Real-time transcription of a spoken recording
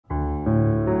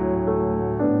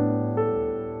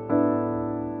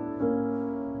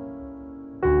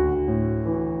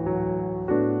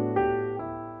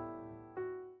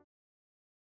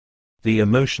The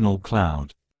emotional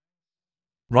cloud.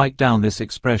 Write down this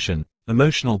expression,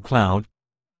 emotional cloud,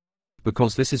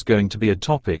 because this is going to be a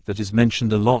topic that is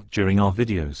mentioned a lot during our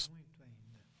videos.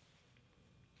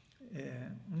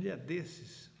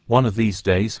 One of these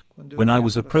days, when I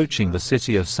was approaching the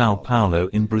city of São Paulo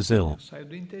in Brazil,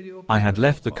 I had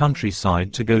left the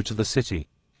countryside to go to the city.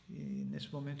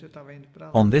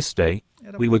 On this day,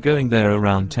 we were going there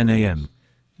around 10 a.m.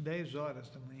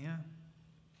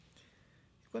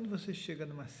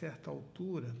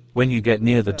 When you get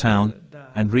near the town,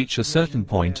 and reach a certain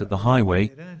point at the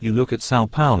highway, you look at São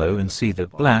Paulo and see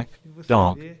that black,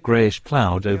 dark, greyish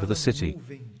cloud over the city.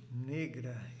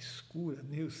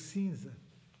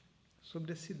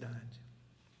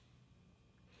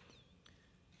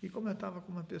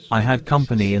 I had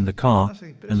company in the car,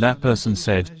 and that person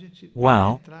said,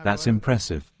 "Wow, that's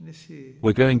impressive.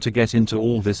 We're going to get into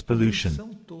all this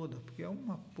pollution."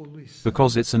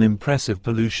 Because it's an impressive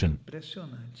pollution.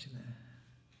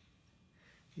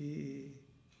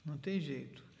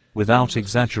 Without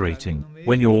exaggerating,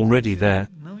 when you're already there,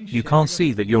 you can't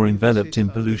see that you're enveloped in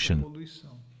pollution.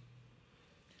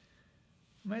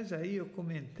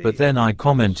 But then I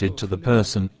commented to the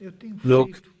person,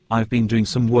 "Look, I've been doing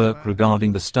some work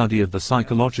regarding the study of the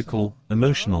psychological,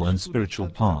 emotional and spiritual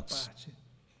parts.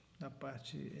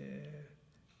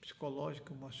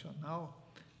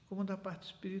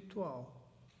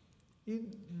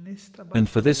 And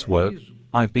for this work,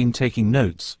 I've been taking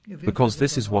notes, because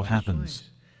this is what happens.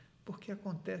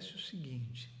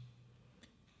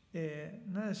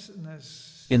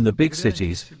 In the big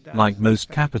cities, like most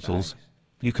capitals,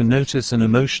 you can notice an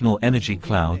emotional energy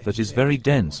cloud that is very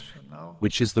dense,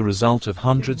 which is the result of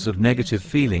hundreds of negative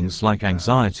feelings like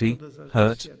anxiety,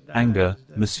 hurt, anger,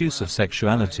 misuse of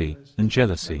sexuality, and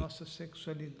jealousy.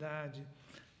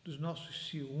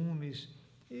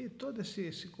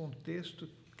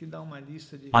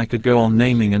 I could go on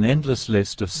naming an endless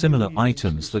list of similar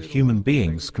items that human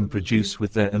beings can produce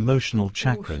with their emotional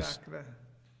chakras.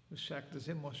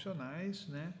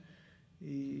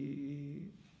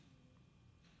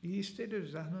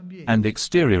 And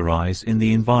exteriorize in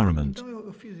the environment.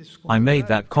 I made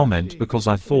that comment because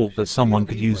I thought that someone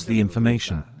could use the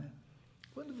information.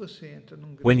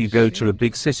 When you go to a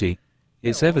big city,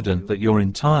 it's evident that your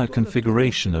entire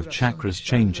configuration of chakras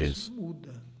changes.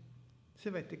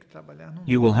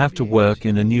 You will have to work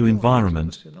in a new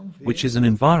environment, which is an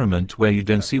environment where you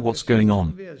don't see what's going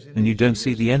on, and you don't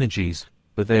see the energies,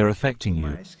 but they are affecting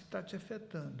you.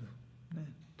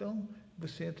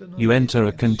 You enter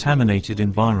a contaminated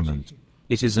environment.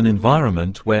 It is an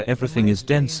environment where everything is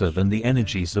denser than the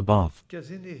energies above.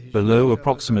 Below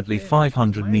approximately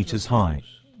 500 meters high.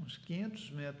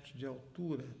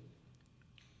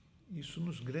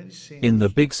 In the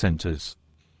big centers.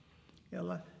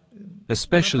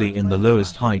 Especially in the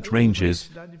lowest height ranges,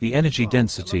 the energy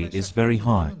density is very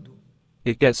high.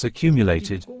 It gets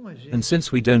accumulated, and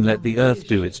since we don't let the earth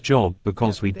do its job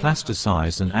because we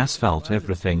plasticize and asphalt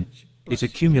everything, it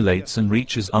accumulates and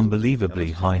reaches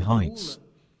unbelievably high heights.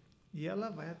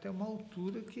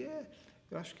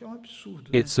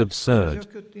 It's absurd.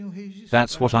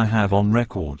 That's what I have on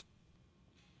record.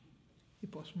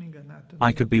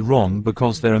 I could be wrong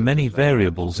because there are many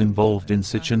variables involved in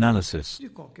such analysis.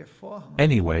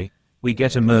 Anyway, we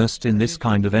get immersed in this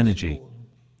kind of energy.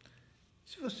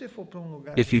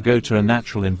 If you go to a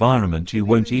natural environment, you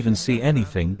won't even see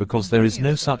anything because there is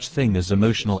no such thing as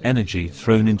emotional energy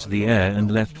thrown into the air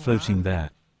and left floating there.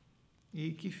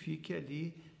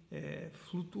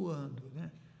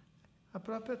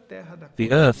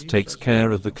 The earth takes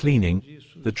care of the cleaning,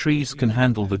 the trees can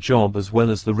handle the job as well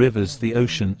as the rivers, the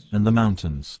ocean, and the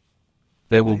mountains.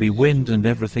 There will be wind and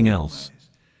everything else.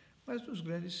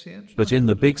 But in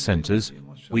the big centers,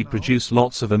 we produce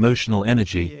lots of emotional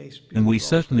energy, and we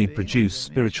certainly produce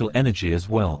spiritual energy as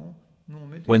well.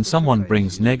 When someone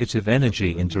brings negative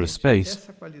energy into a space,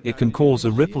 it can cause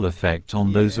a ripple effect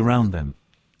on those around them.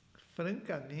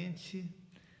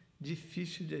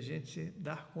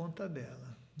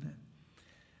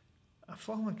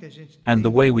 And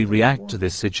the way we react to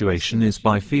this situation is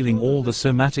by feeling all the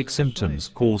somatic symptoms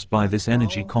caused by this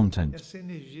energy content.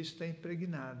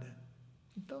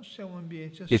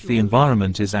 If the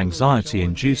environment is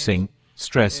anxiety-inducing,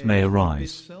 stress may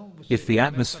arise. If the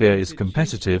atmosphere is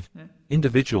competitive,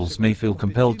 individuals may feel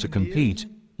compelled to compete,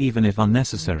 even if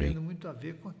unnecessary.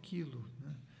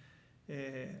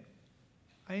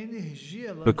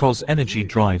 Because energy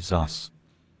drives us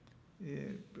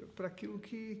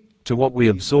to what we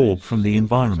absorb from the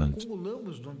environment.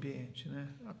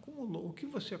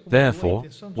 Therefore,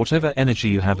 whatever energy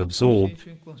you have absorbed,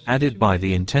 added by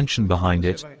the intention behind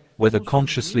it, whether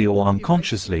consciously or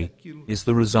unconsciously, is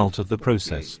the result of the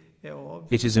process.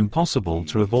 It is impossible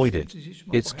to avoid it.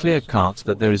 It's clear-cut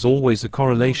that there is always a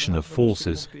correlation of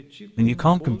forces, and you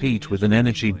can't compete with an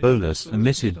energy bolus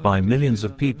emitted by millions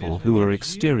of people who are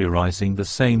exteriorizing the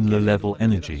same low-level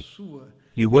energy.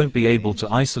 You won't be able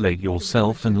to isolate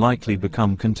yourself and likely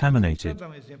become contaminated.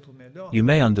 You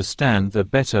may understand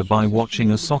that better by watching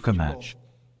a soccer match.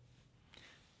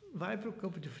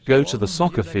 Go to the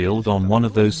soccer field on one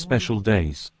of those special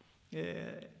days.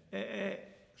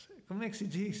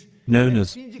 Known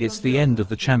as, it's the end of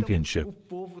the championship.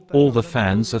 All the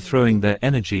fans are throwing their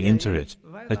energy into it.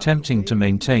 Attempting to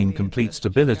maintain complete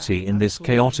stability in this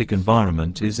chaotic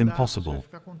environment is impossible.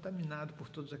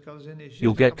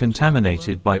 You'll get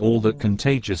contaminated by all that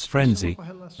contagious frenzy,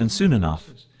 and soon enough,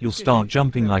 you'll start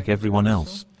jumping like everyone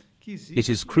else. It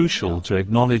is crucial to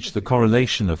acknowledge the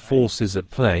correlation of forces at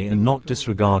play and not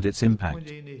disregard its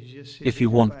impact. If you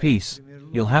want peace,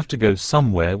 you'll have to go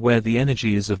somewhere where the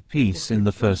energy is of peace in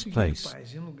the first place.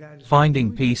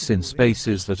 Finding peace in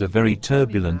spaces that are very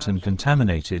turbulent and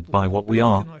contaminated by what we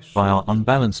are, by our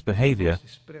unbalanced behavior,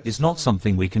 is not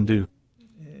something we can do.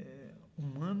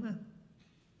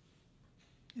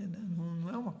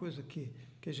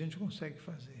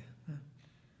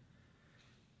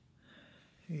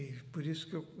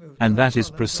 And that is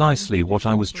precisely what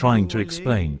I was trying to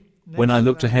explain. When I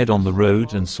looked ahead on the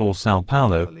road and saw Sao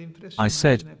Paulo, I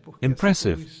said,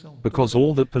 impressive, because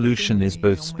all that pollution is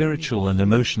both spiritual and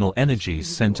emotional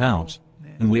energies sent out,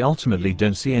 and we ultimately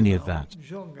don't see any of that.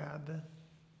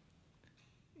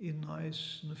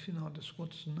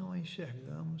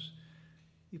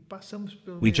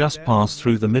 We just pass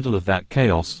through the middle of that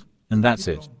chaos, and that's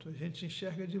it.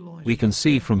 We can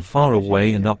see from far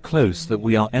away and up close that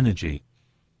we are energy.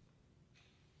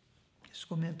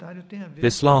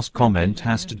 This last comment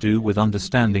has to do with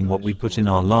understanding what we put in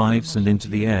our lives and into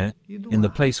the air, in the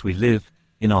place we live,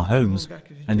 in our homes,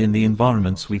 and in the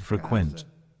environments we frequent.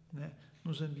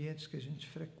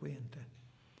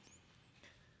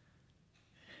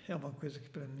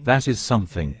 That is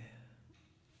something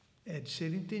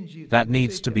that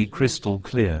needs to be crystal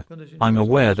clear. I'm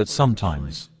aware that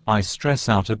sometimes I stress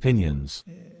out opinions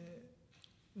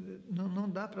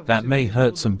that may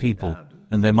hurt some people,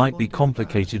 and there might be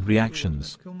complicated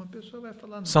reactions.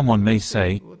 Someone may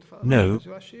say, no,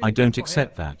 I don't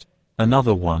accept that.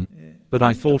 Another one, but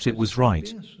I thought it was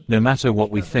right. No matter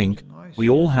what we think, we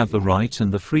all have the right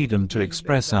and the freedom to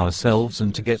express ourselves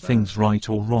and to get things right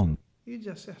or wrong.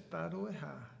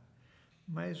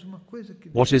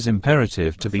 What is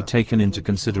imperative to be taken into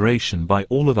consideration by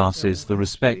all of us is the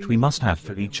respect we must have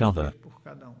for each other.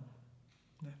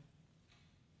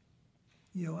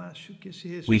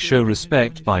 We show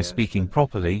respect by speaking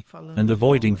properly and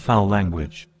avoiding foul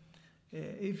language.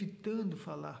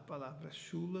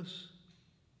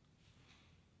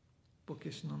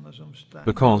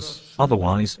 Because,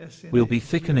 otherwise, we'll be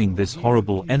thickening this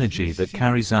horrible energy that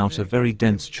carries out a very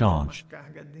dense charge.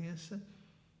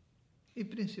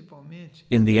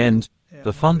 In the end,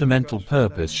 the fundamental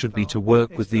purpose should be to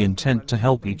work with the intent to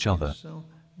help each other.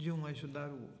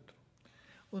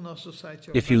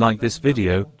 If you like this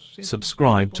video,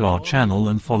 subscribe to our channel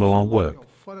and follow our work.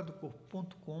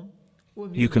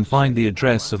 You can find the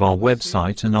address of our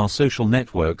website and our social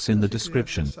networks in the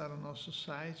description.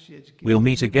 We'll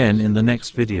meet again in the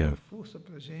next video.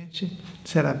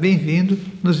 Será bem-vindo.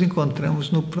 Nos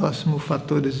encontramos no próximo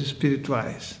Fatores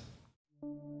Espirituais.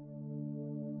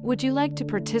 Would you like to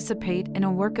participate in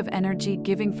a work of energy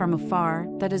giving from afar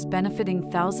that is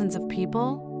benefiting thousands of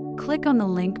people? Click on the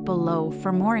link below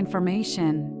for more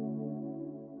information.